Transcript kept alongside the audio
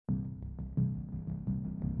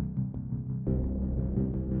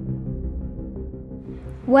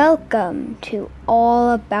Welcome to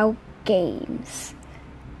All About Games.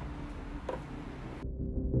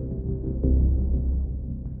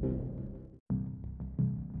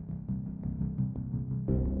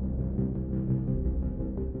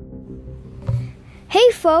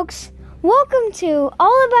 Hey folks, welcome to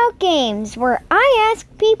All About Games, where I ask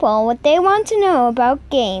people what they want to know about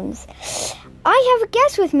games. I have a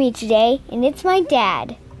guest with me today, and it's my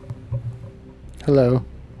dad. Hello.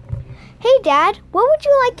 Hey Dad, what would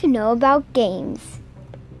you like to know about games?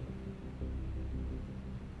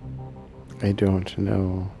 I don't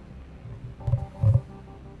know.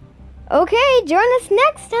 Okay, join us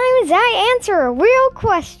next time as I answer a real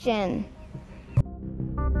question.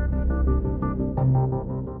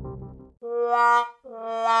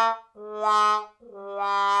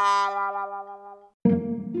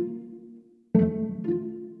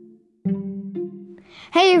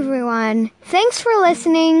 Hey everyone, thanks for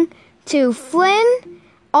listening to Flynn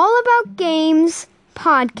All About Games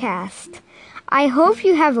podcast. I hope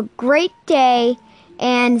you have a great day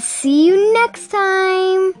and see you next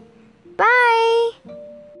time. Bye!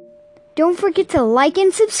 Don't forget to like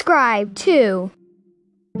and subscribe too.